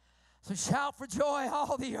 So shout for joy,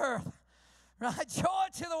 all the earth. Right? Joy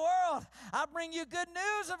to the world. I bring you good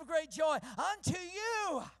news of great joy unto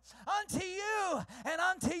you, unto you, and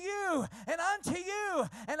unto you, and unto you,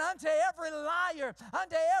 and unto every liar,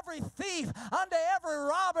 unto every thief, unto every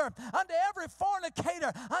robber, unto every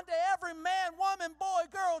fornicator, unto every man, woman, boy,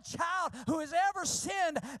 girl, child who has ever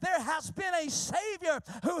sinned. There has been a Savior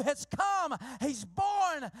who has come. He's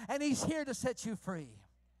born, and He's here to set you free.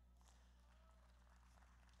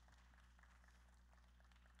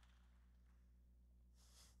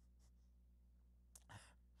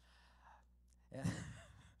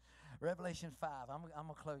 Revelation 5. I'm going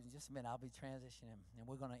to close in just a minute. I'll be transitioning, and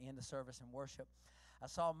we're going to end the service in worship. I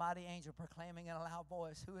saw a mighty angel proclaiming in a loud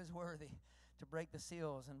voice, who is worthy to break the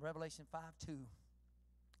seals, in Revelation 5:2,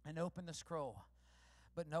 and open the scroll.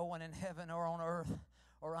 But no one in heaven or on earth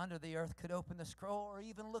or under the earth could open the scroll or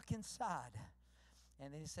even look inside.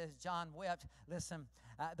 And then he says, John wept. Listen,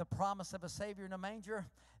 the promise of a Savior in a manger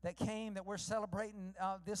that came, that we're celebrating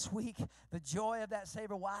this week, the joy of that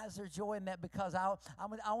Savior. Why is there joy in that? Because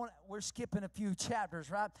we're skipping a few chapters,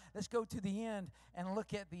 right? Let's go to the end and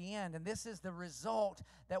look at the end. And this is the result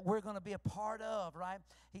that we're going to be a part of, right?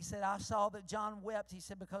 He said, I saw that John wept. He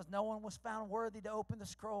said, because no one was found worthy to open the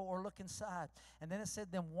scroll or look inside. And then it said,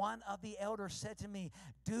 then one of the elders said to me,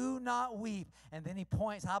 do not weep. And then he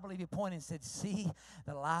points, I believe he pointed and said, see,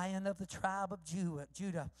 the Lion of the tribe of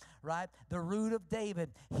Judah, right? The root of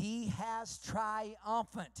David, he has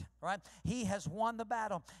triumphant, right? He has won the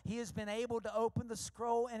battle. He has been able to open the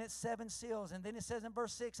scroll and its 7 seals. And then it says in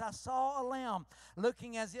verse 6, I saw a lamb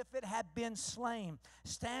looking as if it had been slain,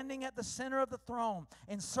 standing at the center of the throne,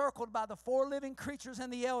 encircled by the 4 living creatures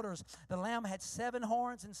and the elders. The lamb had 7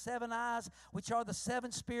 horns and 7 eyes, which are the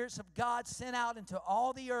 7 spirits of God sent out into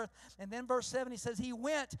all the earth. And then verse 7, he says, he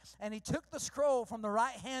went and he took the scroll from the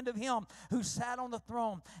right hand of him who sat on the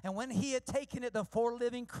throne. And when he had taken it, the 4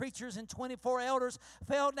 living creatures and 24 elders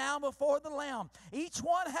fell down before the Lamb. Each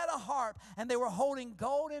one had a harp, and they were holding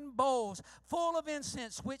golden bowls full of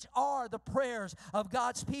incense, which are the prayers of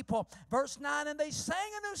God's people. Verse 9, and they sang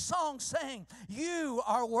a new song, saying, you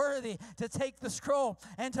are worthy to take the scroll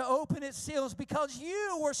and to open its seals, because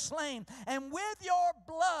you were slain, and with your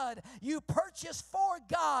blood you purchased for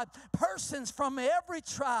God persons from every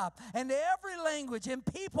tribe and every language and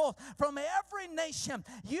people from every nation.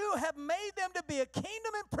 You have made them to be a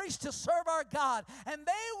kingdom and priests to serve our God, and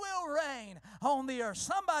they will reign on the earth.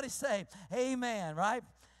 Somebody say amen, right?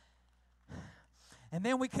 And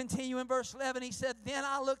then we continue in verse 11. He said, then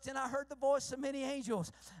I looked and I heard the voice of many angels.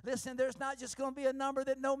 Listen, there's not just going to be a number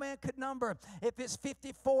that no man could number. If it's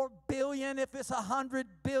 54 billion, if it's 100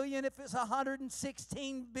 billion, if it's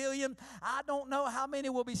 116 billion, I don't know how many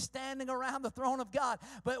will be standing around the throne of God.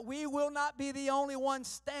 But we will not be the only ones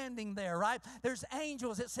standing there, right? There's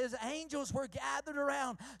angels. It says angels were gathered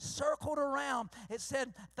around, circled around. It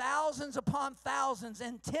said thousands upon thousands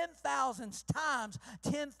and 10,000s times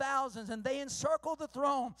 10,000s. And they encircled the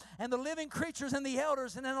throne and the living creatures and the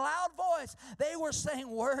elders, and in a loud voice they were saying,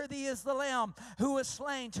 worthy is the Lamb who was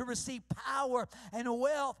slain to receive power and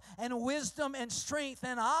wealth and wisdom and strength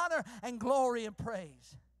and honor and glory and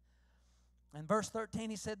praise. In verse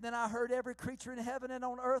 13 he said, then I heard every creature in heaven and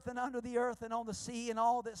on earth and under the earth and on the sea and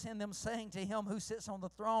all that's in them saying to him who sits on the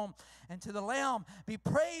throne and to the Lamb be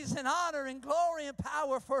praise and honor and glory and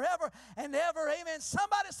power forever and ever. Amen.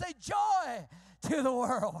 Somebody say joy to the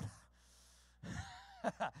world.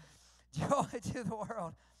 Joy to the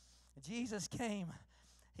world. Jesus came.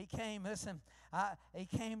 He came, listen, he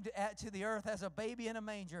came to the earth as a baby in a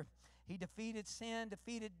manger. He defeated sin,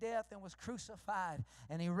 defeated death, and was crucified.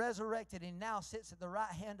 And he resurrected and now sits at the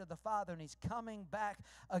right hand of the Father, and he's coming back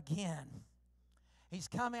again. He's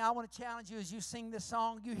coming. I want to challenge you as you sing this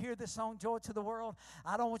song, you hear this song, Joy to the World.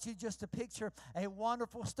 I don't want you just to picture a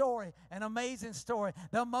wonderful story, an amazing story,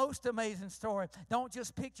 the most amazing story. Don't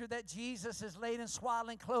just picture that Jesus is laid in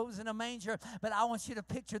swaddling clothes in a manger, but I want you to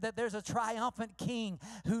picture that there's a triumphant King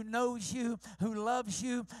who knows you, who loves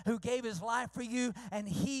you, who gave his life for you, and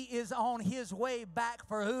he is on his way back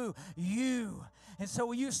for who? You. And so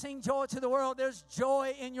when you sing joy to the world, there's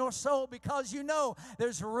joy in your soul because you know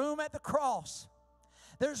there's room at the cross.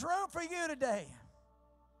 There's room for you today.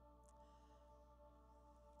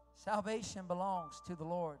 Salvation belongs to the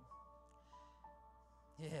Lord.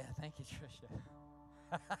 Yeah, thank you, Tricia.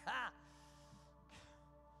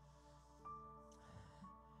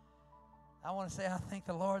 I want to say I thank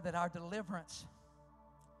the Lord that our deliverance,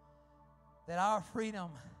 that our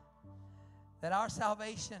freedom, that our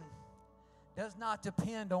salvation does not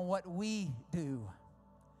depend on what we do.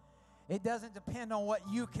 It doesn't depend on what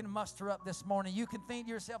you can muster up this morning. You can think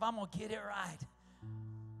to yourself, I'm going to get it right.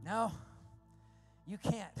 No, you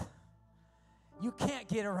can't. You can't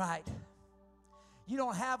get it right. You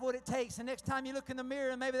don't have what it takes. The next time you look in the mirror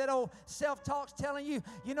and maybe that old self-talk's telling you,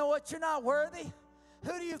 you know what, you're not worthy.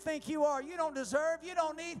 Who do you think you are? You don't deserve, you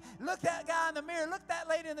don't need. Look that guy in the mirror, look that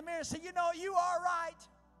lady in the mirror and say, you know, you are right.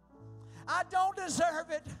 I don't deserve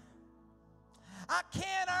it. I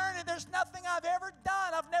can't earn it. There's nothing I've ever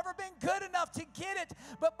done. I've never been good enough to get it.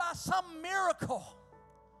 But by some miracle,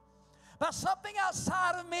 by something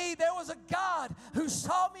outside of me, there was a God who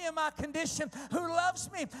saw me in my condition, who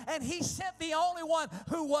loves me, and He sent the only one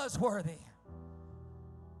who was worthy.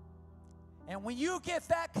 And when you get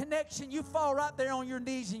that connection, you fall right there on your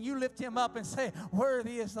knees and you lift Him up and say,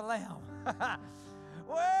 worthy is the Lamb.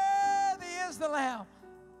 Worthy is the Lamb.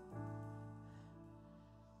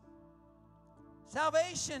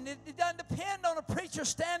 Salvation, it doesn't depend on a preacher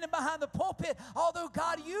standing behind the pulpit, although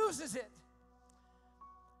God uses it.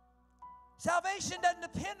 Salvation doesn't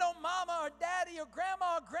depend on mama or daddy or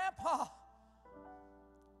grandma or grandpa.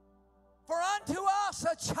 For unto us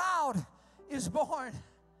a child is born.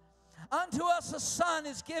 Unto us a son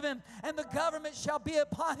is given, and the government shall be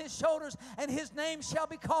upon His shoulders, and His name shall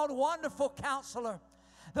be called Wonderful Counselor,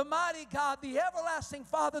 the Mighty God, the Everlasting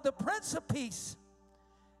Father, the Prince of Peace.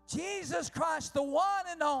 Jesus Christ, the one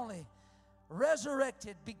and only,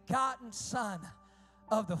 resurrected, begotten Son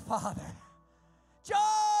of the Father.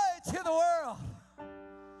 Joy to the world.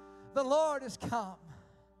 The Lord has come.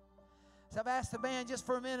 So I've asked the band just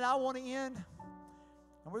for a minute. I want to end,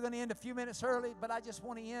 and we're going to end a few minutes early, but I just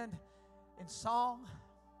want to end in song.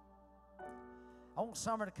 I want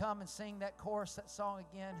Summer to come and sing that chorus, that song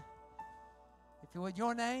again. If you would,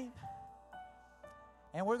 your name.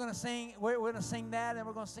 And we're going to sing that, and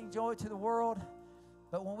we're going to sing Joy to the World.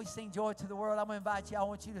 But when we sing Joy to the World, I'm going to invite you, I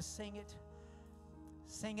want you to sing it.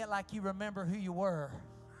 Sing it like you remember who you were.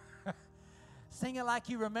 Sing it like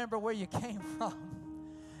you remember where you came from.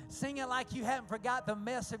 Sing it like you haven't forgot the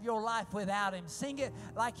mess of your life without Him. Sing it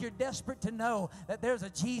like you're desperate to know that there's a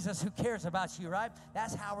Jesus who cares about you, right?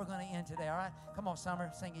 That's how we're going to end today, all right? Come on,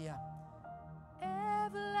 Summer, sing it, yeah.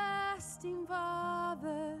 Everlasting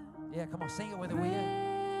Father. Yeah, come on, sing it with it, will you?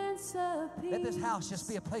 Let this house just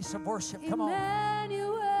be a place of worship. Come on.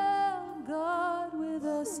 Emmanuel, God with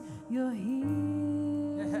us, you're here.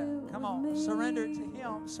 Yeah, come on. Surrender to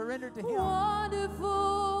Him. Surrender to Him.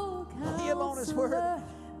 Wonderful Counselor. He alone is worthy.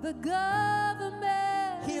 The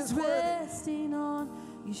government He is resting on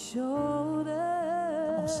your shoulders.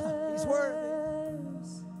 Come on, son. He's worthy.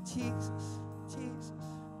 Jesus. Jesus.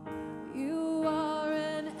 You are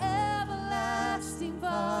an everlasting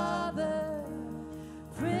Father,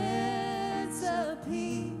 Prince of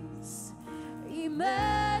Peace,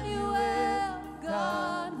 Emmanuel,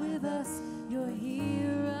 God with us. You're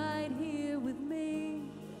here, right here with me.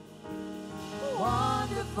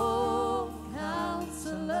 Wonderful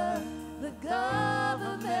Counselor, the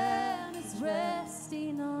government is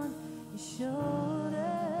resting on your shoulders.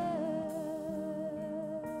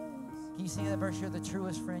 Can you sing that verse? You're the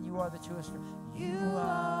truest friend. You are the truest friend. You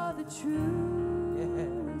are the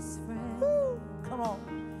truest friend. Woo. Come on.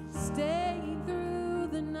 Staying through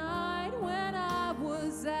the night when I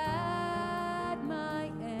was at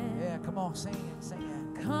my end. Yeah, come on. Sing it. Sing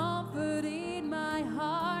it. Comforting my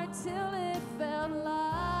heart till it felt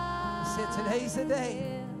like. That's it. Today's the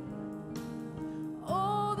day.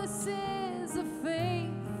 Oh, this is a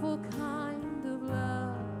faithful kind of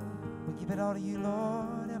love. We give it all to you,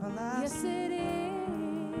 Lord. Yes, it is.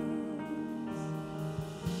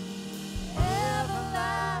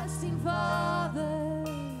 Everlasting Father,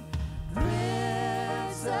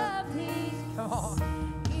 Prince of Peace. Come on.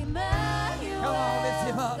 Emmanuel, Come on, lift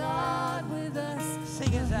Him up. God with us.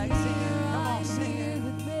 Sing it, Zach. Sing it. Come on, sing it.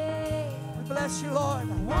 We bless you, Lord.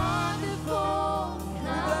 Wonderful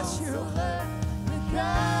bless you. Counselor, the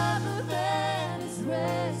government is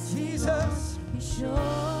resting Jesus.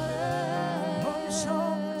 on your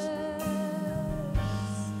shoulders.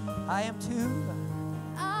 I am too.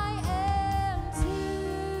 I am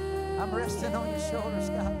too. I'm resting on your shoulders,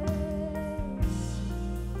 God.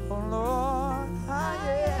 Oh, Lord,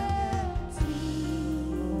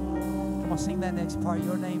 Come on, sing that next part.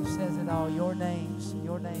 Your name says it all. Your names.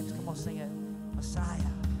 Your names. Come on, sing it. Messiah.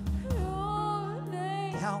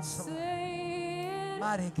 Counselor.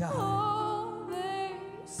 Mighty God.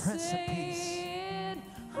 Prince of Peace.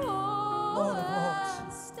 Lord of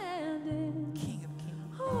Lords. King of Kings.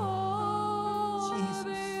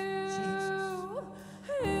 Jesus. Jesus.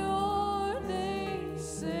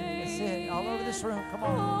 That's it. All over this room. Come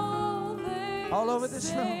on. All over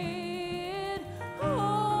this room.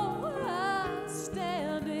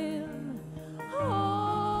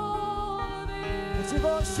 It's your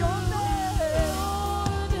voice, your name.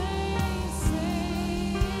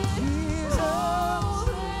 Jesus.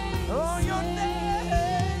 Oh, your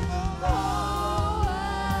name. Oh,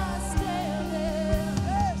 yes.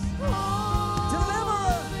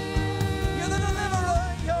 Deliverer. You're the deliverer.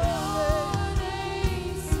 Your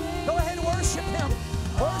name. Go ahead and worship him.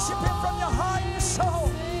 Worship him from your heart and your soul.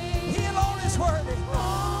 He alone is worthy.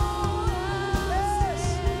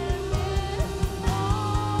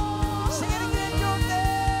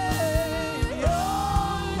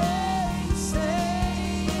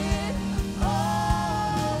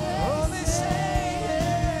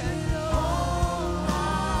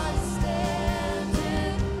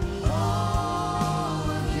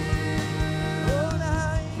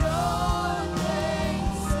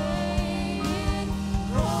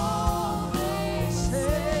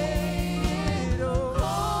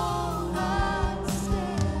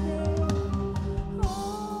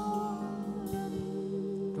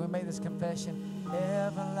 Confession.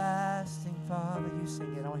 Everlasting Father, you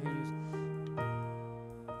sing it. I want to hear you.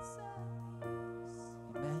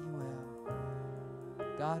 Emmanuel,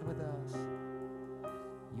 God with us.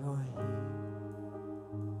 You're here.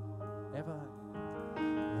 Ever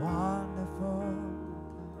wonderful.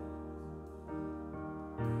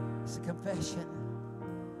 It's a confession.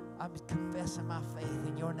 I'm confessing my faith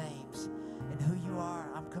in your names and who you are.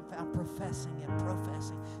 I'm professing and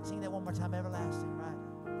professing. Sing that one more time. Everlasting, right?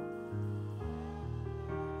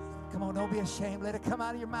 Come on, don't be ashamed. Let it come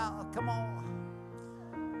out of your mouth. Come on.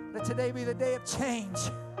 Let today be the day of change.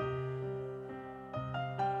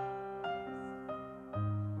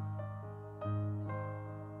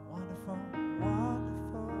 Wonderful,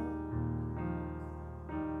 wonderful.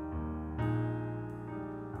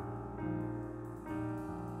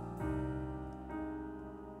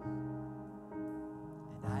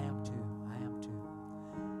 And I am too. I am too.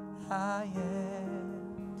 I am.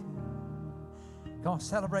 Come on,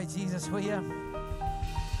 celebrate Jesus, will you?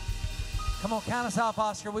 Come on, count us off,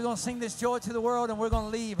 Oscar. We're going to sing this Joy to the World, and we're going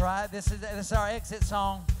to leave, right? This is our exit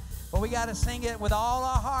song. But we got to sing it with all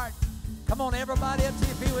our heart. Come on, everybody, up to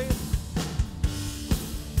your feet, will you?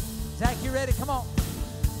 Zach, you ready? Come on.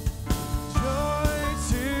 Joy.